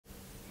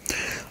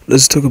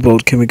Let's talk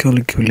about chemical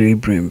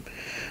equilibrium.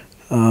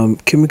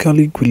 Chemical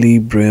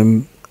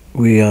equilibrium,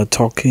 we are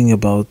talking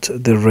about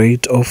the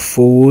rate of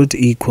forward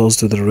equals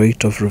to the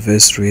rate of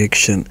reverse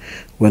reaction.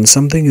 When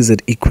something is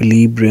at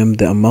equilibrium,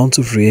 the amount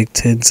of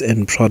reactants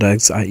and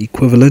products are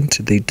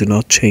equivalent. They do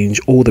not change,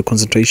 or the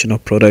concentration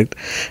of product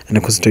and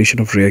the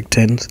concentration of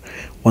reactants,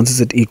 once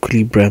it's at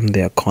equilibrium,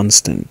 they are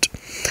constant.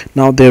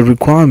 Now, there are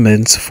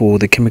requirements for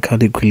the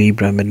chemical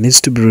equilibrium. It needs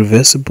to be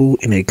reversible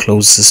in a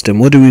closed system.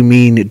 What do we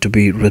mean to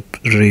be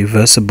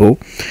reversible?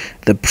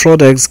 The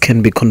products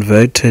can be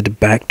converted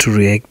back to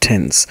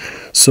reactants.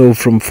 So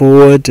from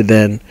forward,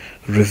 then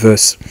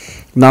reverse.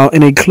 Now,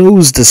 in a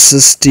closed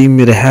system,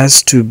 it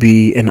has to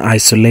be an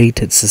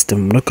isolated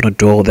system. I'm not going to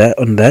dwell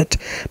on that.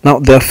 Now,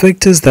 there are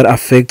factors that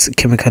affect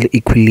chemical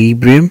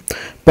equilibrium,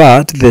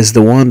 but there's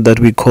the one that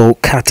we call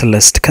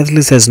catalyst.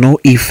 Catalyst has no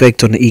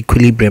effect on the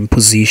equilibrium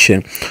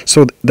position.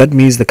 So that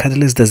means the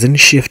catalyst doesn't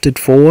shift it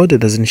forward, it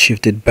doesn't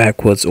shift it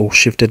backwards, or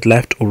shift it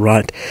left or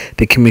right,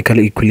 the chemical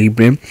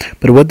equilibrium.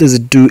 But what does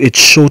it do? It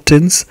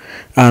shortens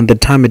the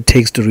time it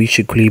takes to reach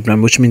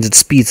equilibrium, which means it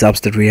speeds up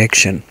the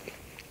reaction.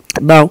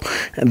 Now,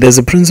 there's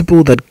a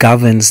principle that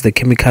governs the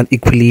chemical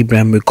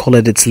equilibrium. We call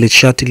it its Le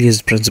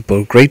Chatelier's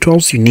principle. Grade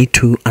 12, you need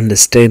to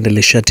understand the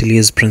Le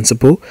Chatelier's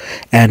principle,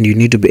 and you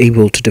need to be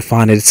able to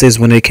define it. It says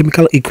when a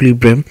chemical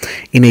equilibrium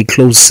in a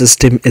closed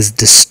system is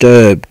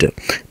disturbed,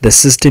 the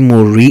system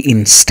will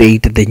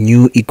reinstate the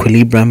new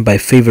equilibrium by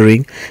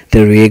favoring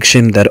the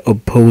reaction that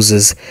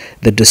opposes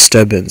the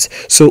disturbance.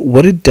 So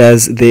what it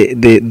does, the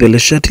Le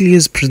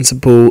Chatelier's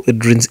principle,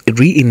 it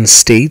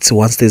reinstates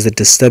once there's a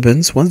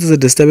disturbance. Once there's a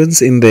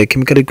disturbance in the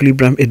chemical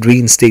equilibrium, it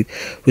reinstates,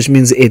 which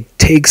means it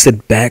takes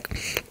it back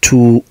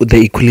to the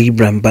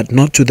equilibrium, but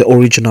not to the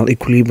original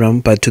equilibrium,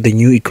 but to the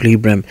new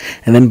equilibrium.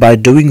 And then by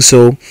doing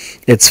so,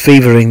 it's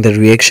favoring the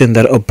reaction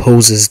that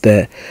opposes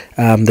the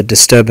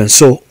disturbance.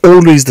 So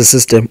always the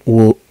system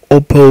will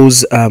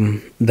oppose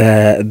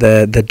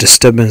the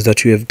disturbance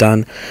that you have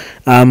done.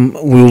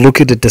 We'll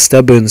look at the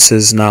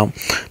disturbances now.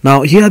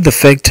 Here are the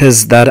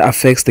factors that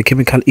affects the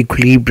chemical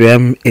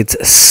equilibrium. It's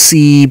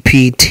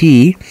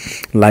CPT,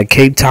 like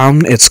Cape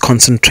Town. It's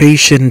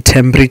concentration,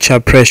 temperature,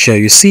 pressure.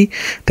 You see,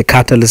 the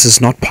catalyst is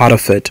not part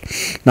of it.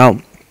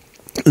 Now,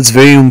 it's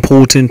very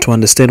important to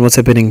understand what's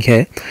happening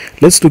here.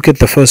 Let's look at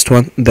the first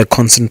one, the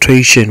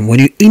concentration. When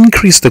you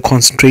increase the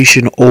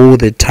concentration all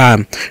the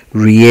time,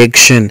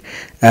 reaction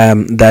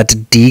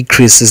that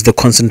decreases the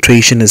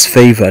concentration is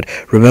favored.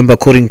 Remember,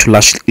 according to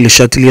Le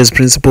Chatelier's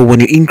principle, when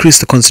you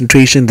increase the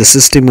concentration, the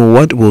system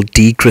will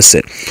decrease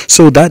it.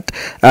 So that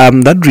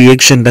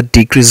reaction that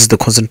decreases the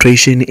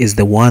concentration is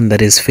the one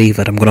that is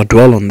favored. I'm going to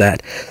dwell on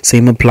that.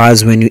 Same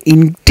applies when you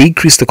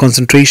decrease the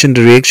concentration,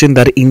 the reaction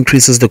that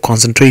increases the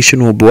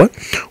concentration will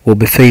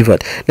be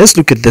favored. Let's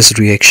look at this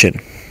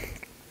reaction.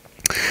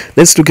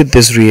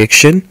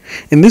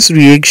 In this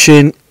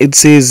reaction, it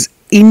says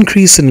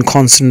increase in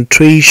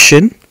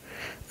concentration.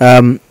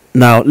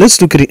 Now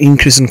let's look at an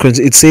increase in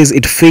concentration. It says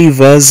it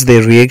favors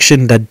the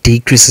reaction that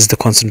decreases the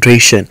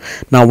concentration.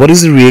 Now, what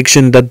is the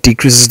reaction that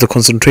decreases the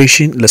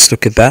concentration? Let's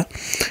look at that.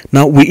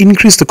 Now, we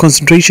increase the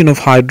concentration of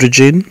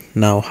hydrogen.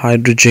 Now,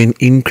 hydrogen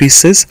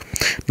increases.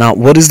 Now,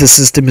 what is the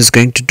system is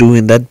going to do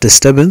in that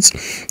disturbance?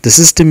 The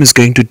system is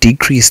going to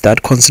decrease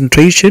that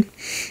concentration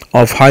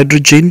of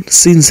hydrogen,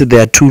 since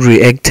there are two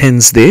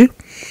reactants there.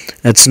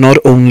 It's not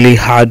only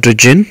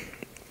hydrogen.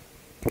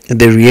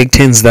 The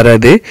reactants that are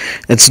there,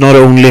 it's not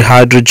only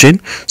hydrogen.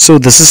 So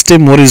the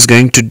system, what is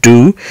going to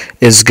do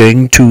is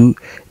going to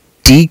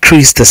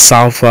decrease the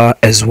sulfur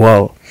as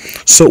well.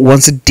 So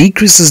once it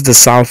decreases the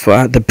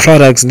sulfur, the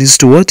products needs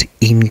to what?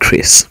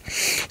 Increase.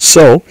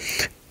 So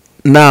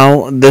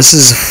now this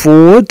is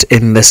forward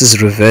and this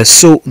is reverse.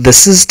 So the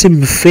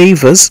system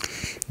favors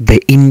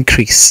the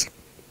increase.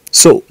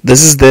 So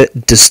this is the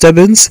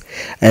disturbance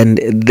and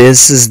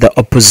this is the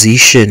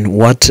opposition.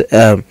 What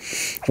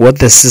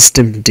the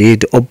system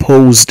did,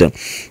 opposed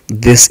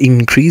this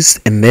increase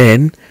and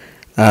then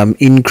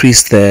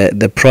increase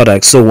the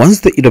product. So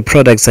once the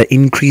products are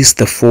increased,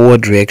 the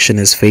forward reaction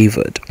is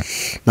favored.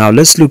 Now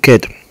let's look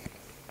at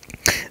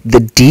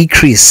the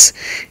decrease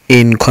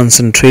in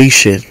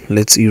concentration.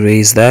 Let's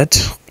erase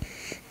that.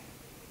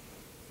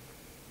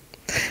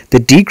 The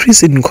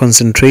decrease in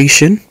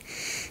concentration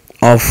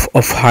of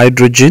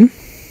hydrogen,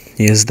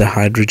 yes, the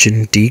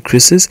hydrogen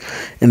decreases,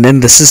 and then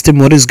the system,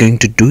 what is going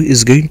to do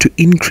is going to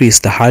increase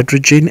the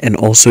hydrogen and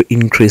also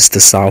increase the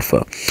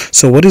sulfur.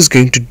 So what is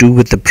going to do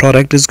with the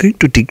product is going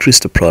to decrease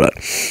the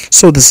product.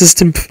 So the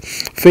system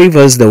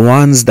favors the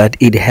ones that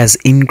it has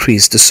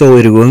increased. So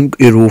it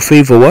will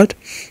favor what?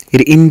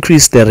 It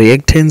increased the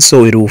reactants,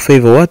 so it will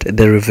favor what?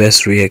 The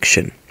reverse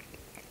reaction.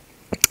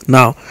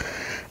 Now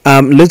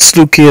let's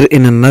look here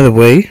in another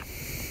way.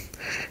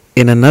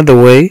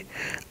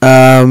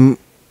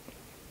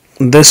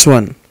 This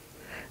one,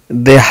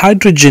 the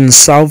hydrogen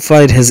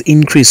sulfide has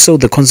increased, so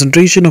the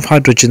concentration of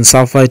hydrogen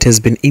sulfide has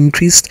been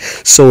increased,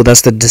 so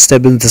that's the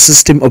disturbance. The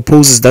system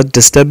opposes that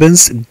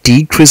disturbance,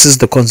 decreases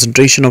the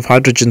concentration of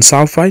hydrogen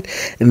sulfide,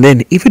 and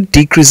then if it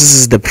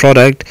decreases the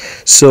product,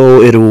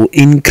 so it will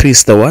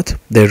increase the what?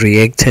 The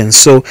reactance.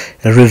 So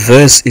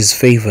reverse is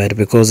favored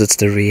because it's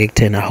the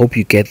reactant. I hope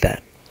you get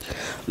that.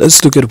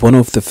 Let's look at one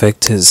of the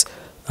factors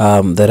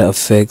that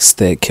affects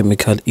the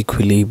chemical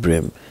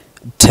equilibrium: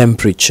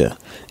 temperature.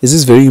 This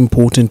is very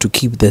important to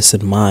keep this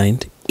in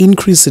mind.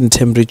 Increase in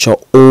temperature,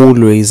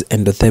 always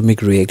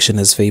endothermic reaction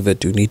is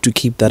favored. You need to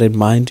keep that in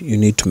mind. You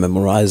need to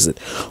memorize it.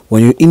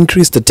 When you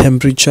increase the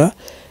temperature,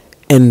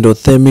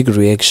 endothermic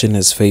reaction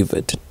is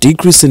favored.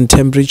 Decrease in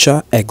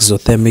temperature,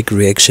 exothermic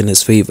reaction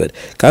is favored.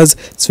 Guys,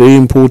 it's very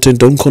important.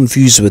 Don't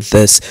confuse with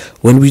this.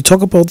 When we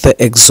talk about the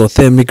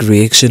exothermic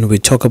reaction, we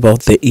talk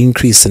about the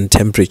increase in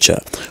temperature.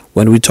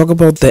 When we talk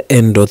about the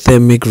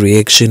endothermic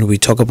reaction, we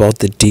talk about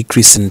the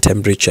decrease in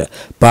temperature.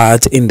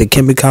 But in the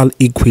chemical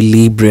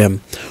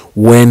equilibrium,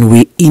 when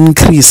we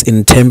increase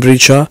in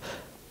temperature,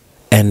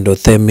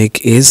 endothermic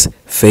is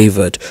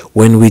favored.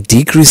 When we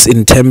decrease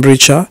in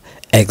temperature,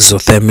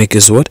 exothermic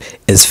is what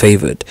is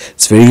favored.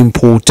 It's very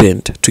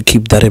important to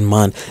keep that in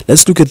mind.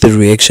 Let's look at the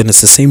reaction.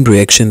 It's the same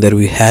reaction that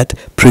we had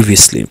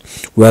previously.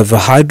 We have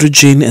a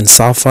hydrogen and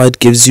sulfide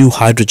gives you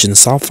hydrogen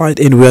sulfide,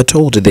 and we are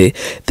told today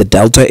the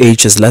delta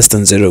H is less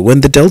than 0. When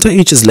the delta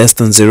H is less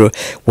than 0,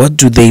 what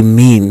do they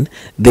mean?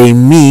 They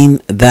mean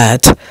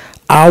that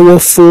our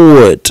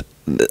forward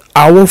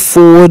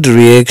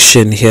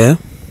reaction here,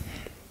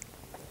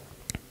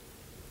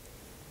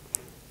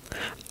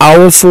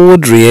 our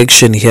forward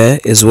reaction here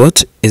is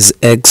what? Is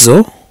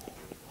exo,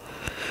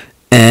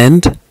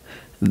 and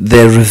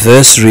the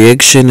reverse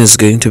reaction is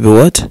going to be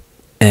what?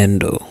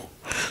 Endo.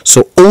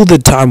 So all the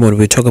time when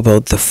we talk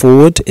about the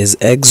forward is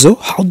exo,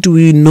 how do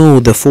we know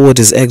the forward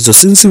is exo?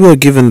 Since we were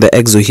given the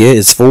exo here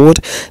is forward,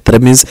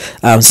 that means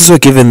since we're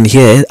given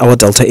here our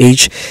delta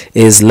H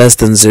is less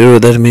than 0,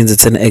 that means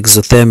it's an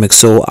exothermic.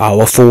 So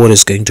our forward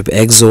is going to be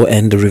exo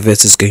and the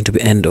reverse is going to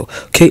be endo.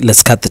 Okay,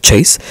 let's cut the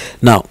chase.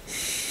 Now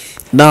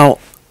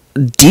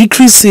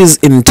decreases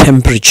in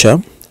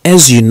temperature.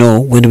 As you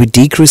know, when we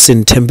decrease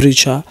in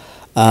temperature,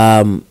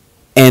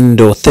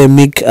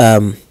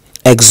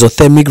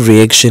 exothermic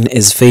reaction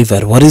is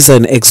favored. What is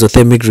an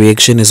exothermic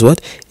reaction? Is what?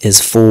 Is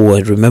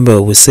forward.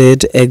 Remember, we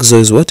said exo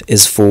is what?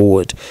 Is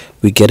forward.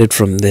 We get it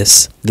from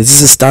this. This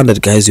is a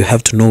standard, guys. You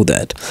have to know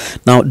that.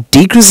 Now,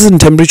 decreases in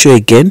temperature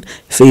again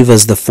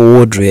favors the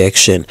forward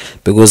reaction,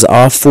 because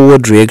our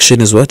forward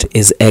reaction is what?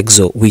 Is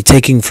exo. We're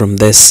taking from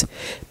this,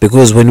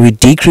 because when we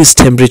decrease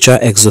temperature,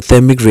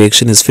 exothermic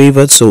reaction is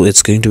favored, so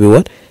it's going to be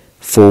what?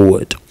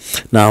 Forward.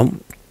 Now,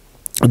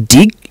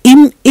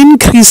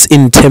 increase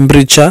in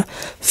temperature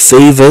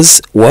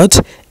favors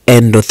what?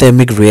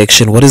 Endothermic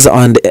reaction. What is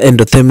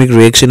endothermic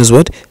reaction? Is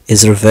what?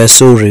 Is reverse.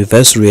 So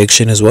reverse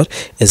reaction is what?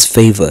 Is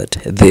favored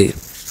there.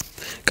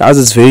 Guys,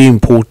 it's very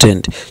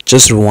important.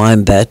 Just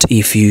rewind that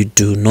if you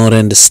do not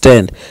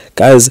understand.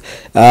 Guys,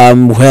 we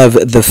have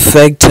the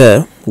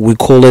factor, we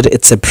call it,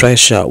 it's a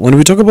pressure. When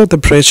we talk about the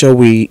pressure,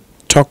 we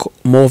talk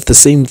more of the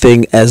same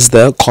thing as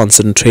the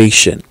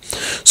concentration.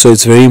 So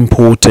it's very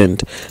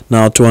important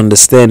now to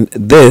understand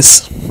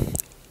this.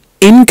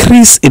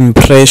 Increase in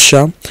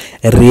pressure,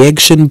 a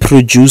reaction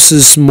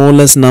produces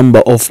smallest number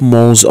of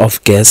moles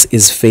of gas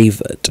is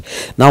favored.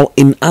 Now,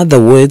 in other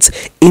words,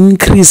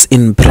 increase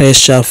in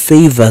pressure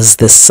favors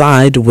the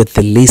side with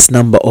the least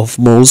number of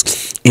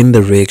moles in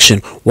the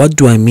reaction. What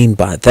do I mean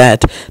by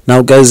that?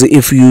 Now, guys,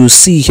 if you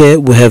see here,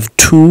 we have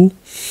two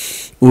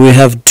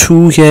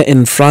here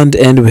in front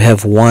and we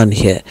have 1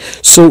 here.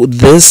 So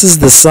this is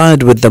the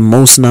side with the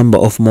most number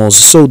of moles.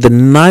 So the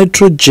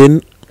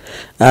nitrogen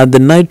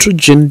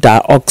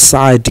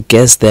dioxide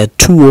gas, there are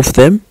 2 of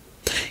them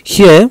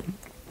here.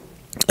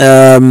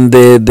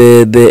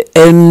 The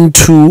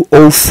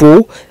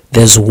N2O4,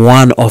 there's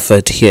 1 of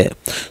it here.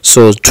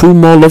 So 2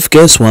 mole of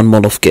gas, 1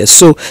 mole of gas.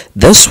 So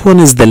this one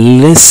is the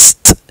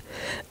least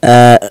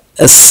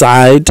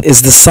side,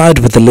 is the side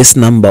with the least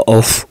number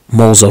of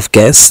moles of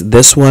gas.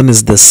 This one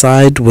is the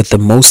side with the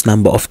most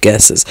number of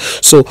gases.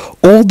 So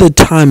all the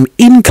time,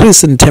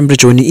 increase in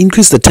temperature, when you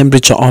increase the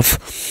temperature of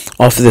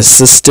the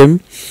system,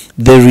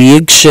 the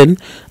reaction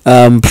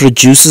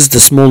produces the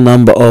small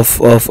number of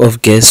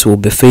gas will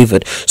be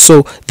favored.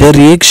 So the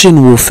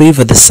reaction will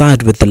favor the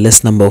side with the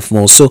less number of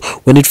moles. So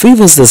when it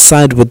favors the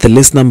side with the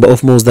least number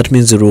of moles, that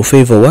means it will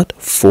favor what?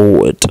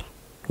 Forward.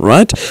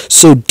 Right?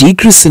 So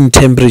decrease in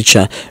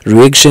temperature,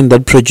 reaction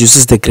that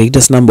produces the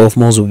greatest number of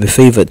moles will be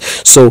favored.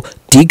 So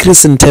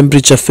decrease in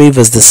temperature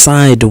favors the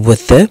side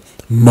with the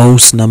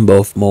most number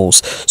of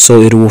moles.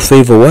 So it will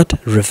favor what?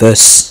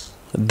 Reverse,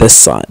 this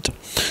side.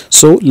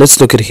 So let's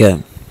look at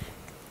here.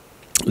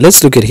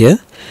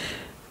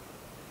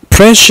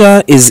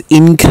 pressure is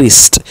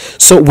increased.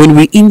 So when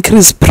we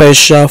increase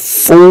pressure,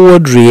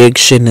 forward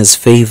reaction is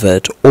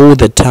favored all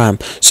the time.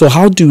 So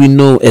how do we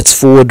know it's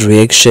forward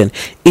reaction?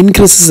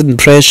 Increases in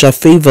pressure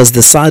favors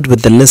the side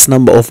with the less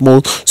number of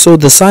moles. So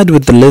the side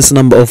with the less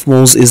number of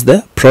moles is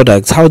the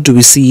product. How do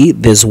we see?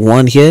 There's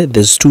 1 here,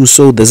 there's 2,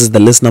 so this is the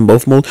less number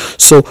of moles.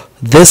 So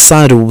this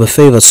side will be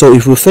favored. So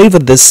if we favor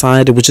this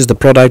side, which is the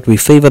product, we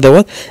favor the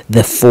what?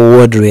 The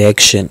forward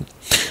reaction.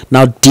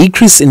 Now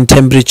decrease in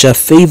temperature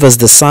favors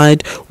the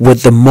side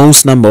with the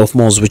most number of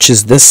moles, which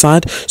is this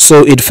side.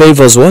 So it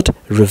favors what?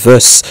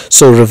 Reverse.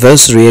 So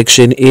reverse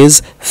reaction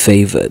is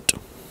favored.